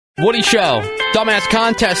Woody Show, Dumbass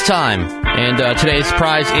Contest time. And today's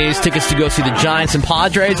prize is tickets to go see the Giants and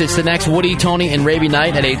Padres. It's the next Woody, Tony, and Ravy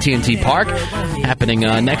night at AT&T Park, happening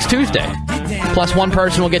next Tuesday. Plus, one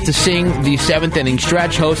person will get to sing the 7th inning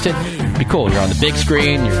stretch, host it. It'd be cool. You're on the big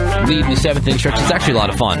screen, you're leading the 7th inning stretch. It's actually a lot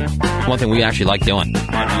of fun. One thing we actually like doing.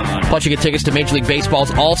 Plus, you get tickets to Major League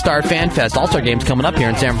Baseball's All-Star Fan Fest. All-Star games coming up here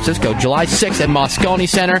in San Francisco, July 6th at Moscone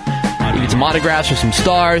Center. You get some autographs for some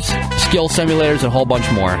stars, skill simulators, and a whole bunch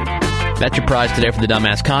more. That's your prize today for the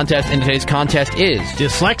Dumbass Contest. And today's contest is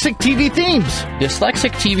Dyslexic TV themes.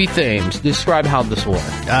 Dyslexic TV themes. Describe how this will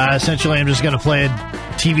work. Essentially, I'm just going to play a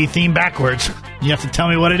TV theme backwards. You have to tell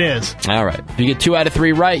me what it is. All right. If you get 2 out of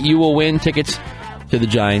 3 right, you will win tickets to the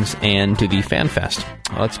Giants and to the Fan Fest.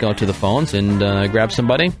 Let's go to the phones and grab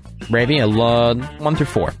somebody. Ravy, 1 through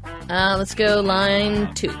 4. Let's go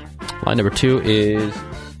line 2. Line number 2 is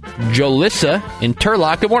Jolissa in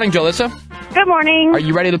Turlock. Good morning, Jolissa. Good morning. Are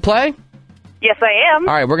you ready to play? Yes, I am.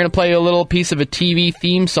 All right, we're going to play a little piece of a TV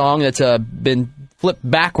theme song that's been flipped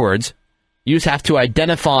backwards. You just have to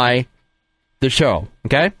identify the show,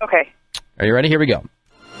 okay? Okay. Are you ready? Here we go.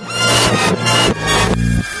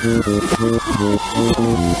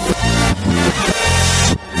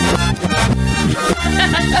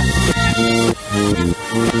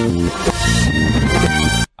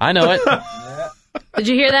 I know it. Did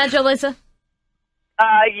you hear that, Jolissa?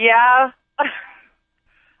 Yeah.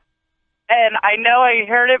 And I know I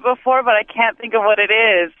heard it before, but I can't think of what it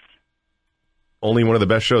is. Only one of the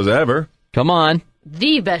best shows ever. Come on.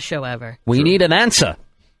 The best show ever. We need an answer.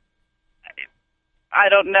 I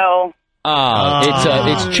don't know.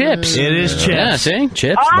 It's Chips. It is Chips. Yeah, see?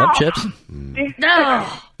 Chips. Love Chips. No.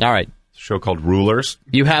 All right. It's a show called Rulers.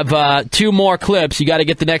 You have 2 more clips. You got to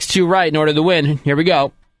get the next 2 right in order to win. Here we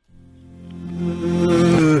go.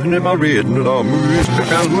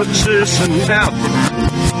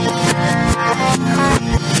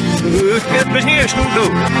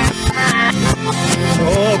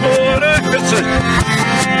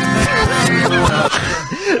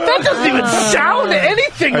 That doesn't even sound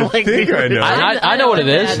anything like think I know. I know what it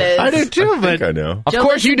is. I do too, I but think I know. Of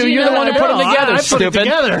course you do. You're the one who put them together, I stupid. put it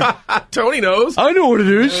together. Tony knows. I know what it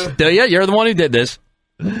is. Do you? You're the one who did this.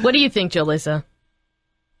 What do you think, Jolissa?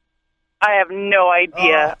 I have no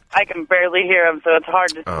idea. I can barely hear them, so it's hard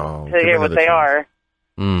to hear what they are.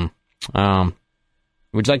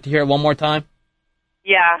 Would you like to hear it one more time?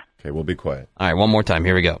 Yeah. Okay, we'll be quiet. All right, one more time.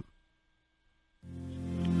 Here we go.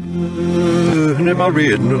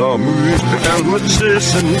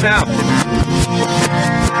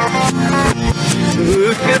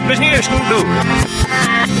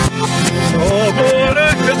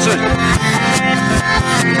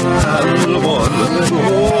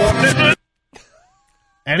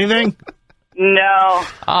 Anything? No.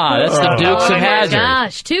 That's the Dukes of Hazzard.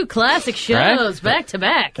 Gosh, 2 classic shows Right? back to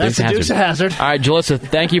back. That's the Dukes of Hazzard. All right, Jalissa,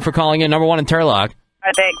 thank you for calling in. Number 1 in Turlock.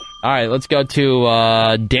 Thanks. All right, let's go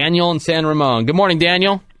to Daniel in San Ramon. Good morning,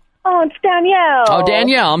 Daniel. Oh, it's Danielle. Oh,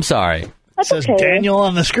 Danielle, I'm sorry. It says Daniel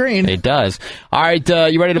on the screen. It does. All right,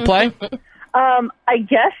 you ready to play? I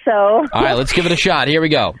guess so. All right, let's give it a shot. Here we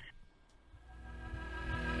go.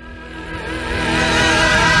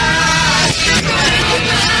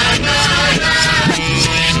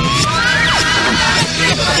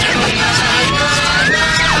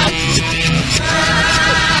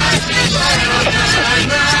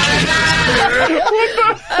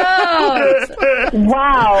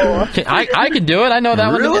 Wow. I can do it. I know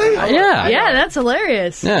that Really? one. Yeah. Yeah, that's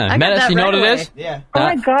hilarious. Yeah. I got Menace, that you know right what it away. is? Yeah. Oh,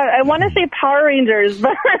 my God. I want to say Power Rangers,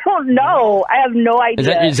 but I don't know. I have no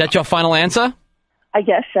idea. Is that your final answer? I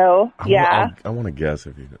guess so. Yeah. I want to guess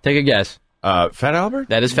if you know. Take a guess. Fat Albert?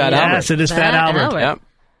 That is Fat Albert. Yes, it is Fat Albert. Yep.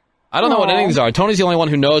 I don't know what any of these are. Tony's the only one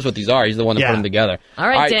who knows what these are. He's the one that put them together. All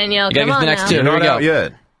right, Danielle, you gotta come get to the on next now. 2. You're Here we not go. out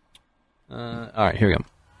yet. All right, here we go.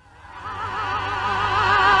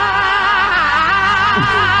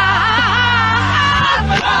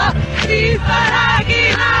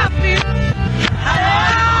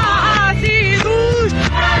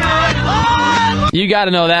 You got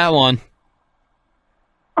to know that one.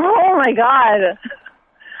 Oh, my God.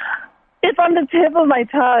 It's on the tip of my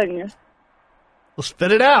tongue. Well,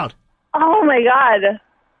 spit it out. Oh, my God.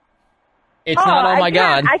 It's not, oh, my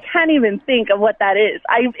God. I can't even think of what that is.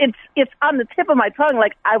 It's on the tip of my tongue.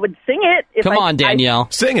 Like, I would sing it. If Come on, Danielle.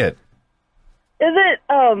 Sing it. Is it,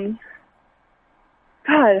 God.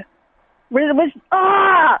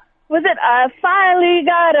 Was it, I finally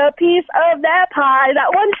got a piece of that pie?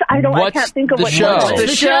 That one, I can't think of what show? it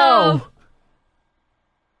is. The show.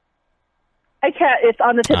 I can't, it's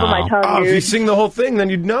on the tip of my tongue, Oh, if dude. you sing the whole thing, then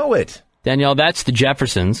you'd know it. Danielle, that's the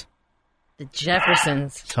Jeffersons. The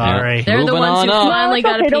Jeffersons. Sorry. They're the Moving ones on who up. finally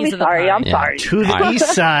got a Don't piece be of the sorry. pie. I'm sorry. To the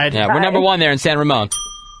east side. Yeah, we're number one there in San Ramon.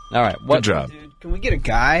 All right. Good job. Can we get a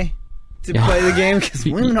guy to play the game? Because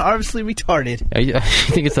women are obviously retarded. You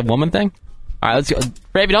think it's a woman thing? All right, let's go.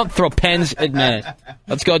 Ravi, don't throw pens in it.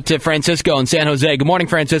 Let's go to Francisco in San Jose. Good morning,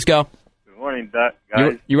 Francisco. Good morning,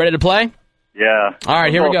 guys. You ready to play? Yeah. All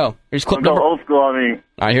right, here we go. Here's clip number. Old school on me.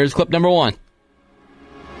 All right, here's clip number 1.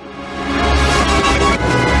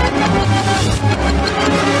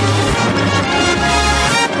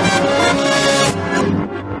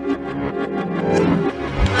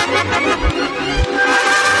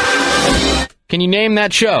 Can you name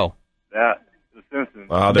that show? That The Simpsons.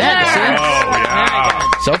 Oh, Yeah.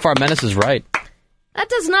 So far, Menace is right. That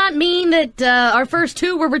does not mean that our first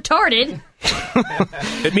two were retarded.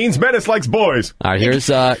 It means Menace likes boys. All right, here's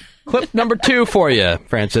clip number 2 for you,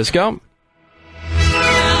 Francisco.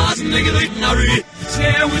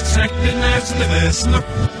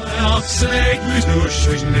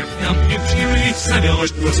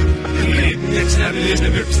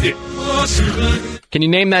 Can you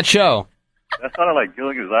name that show? That sounded like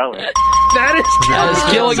Gilligan's Island. That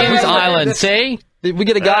is Gilligan's Island. See? We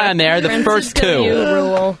get a guy on there, the first Francisco, you two.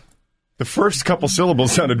 rule. The first couple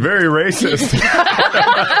syllables sounded very racist.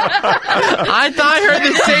 I thought I heard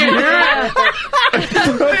the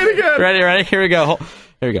same. Play it again. Ready? Here we go.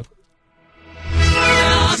 Here we go.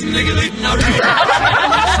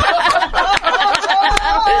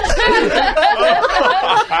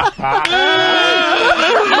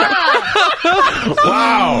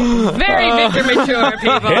 Wow. Very Victor Mature,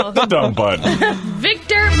 people. Hit the dumb button.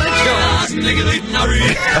 Victor Mature.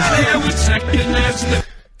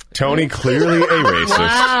 Tony, clearly a racist.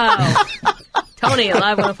 Wow. Tony at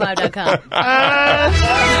live105.com.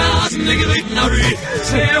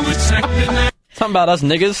 Something about us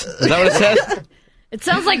niggas. Is that what it says? It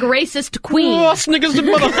sounds like racist queen. Us niggas and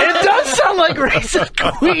mother. It does sound like racist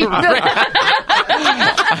queen.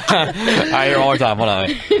 I hear all the time. Hold on.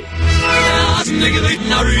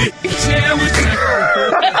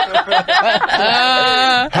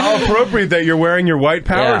 How appropriate that you're wearing your white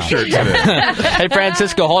power Yeah. shirt today. Hey,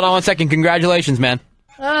 Francisco, hold on one second. Congratulations, man.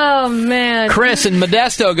 Oh, man. Chris in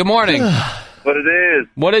Modesto, good morning. What it is.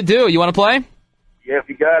 What it do? You want to play? Yeah, if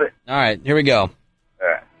you got it. All right, here we go. All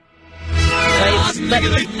right. That's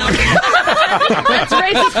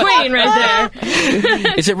racist queen right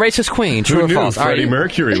there. Is it racist queen? True Who or knew false? All Freddie right,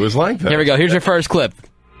 Mercury was like that? here we go. Here's your first clip.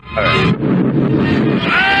 All right.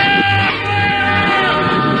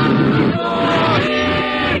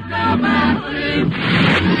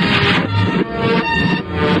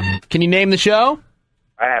 Can you name the show?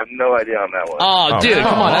 I have no idea on that one. Oh, dude,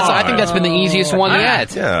 come on. I think that's been the easiest one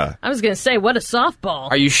yet. Yeah. I was going to say, what a softball.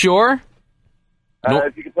 Are you sure?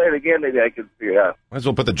 If you could play it again, maybe I could figure it out. Might as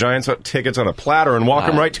well put the Giants tickets on a platter and walk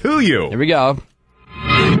them right to you. Here we go.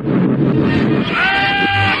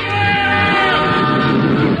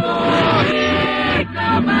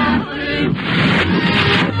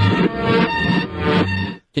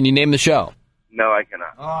 Can you name the show? No, I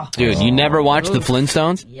cannot. Dude, you never watched the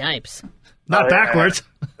Flintstones? Yipes. Not backwards.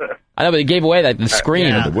 I know, but they gave away the screen.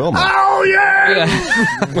 Yeah. The Wilma. Oh, yeah!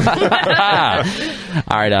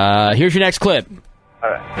 All right, here's your next clip. All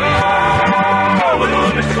right.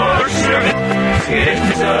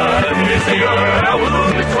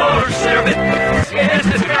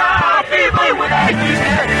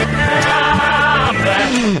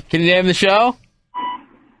 Can you name the show?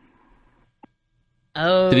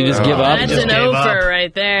 Oh, Did he just give up? That's Just an gave over up.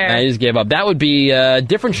 right there. I just gave up. That would be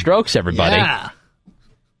different strokes, everybody. Yeah.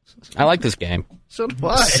 I like this game. So do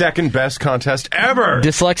I. Second best contest ever.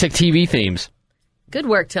 Dyslexic TV themes. Good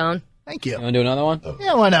work, Tone. Thank you. You want to do another one?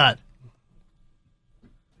 Yeah, why not?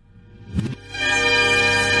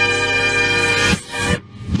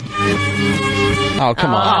 Oh,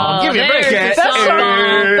 come on. Oh, give me a break. there's the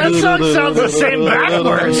That softball. song sounds the same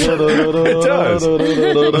backwards. It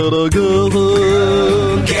does.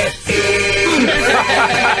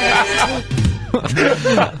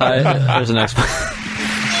 There's the next one.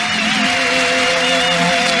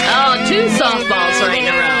 Oh, two softballs right in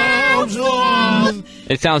a row.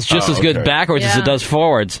 It sounds just as good okay. backwards as Yeah. it does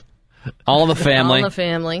forwards. All in the family. All in the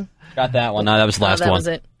family. Got that one. No, that was the Oh, last that one. was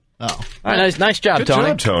it. Oh. All right, nice job, Good Tony.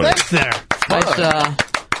 job, Tony. Thanks there.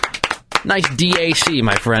 Nice DAC,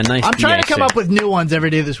 my friend. Nice I'm trying to DAC. come up with new ones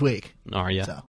every day this week. Are you? So.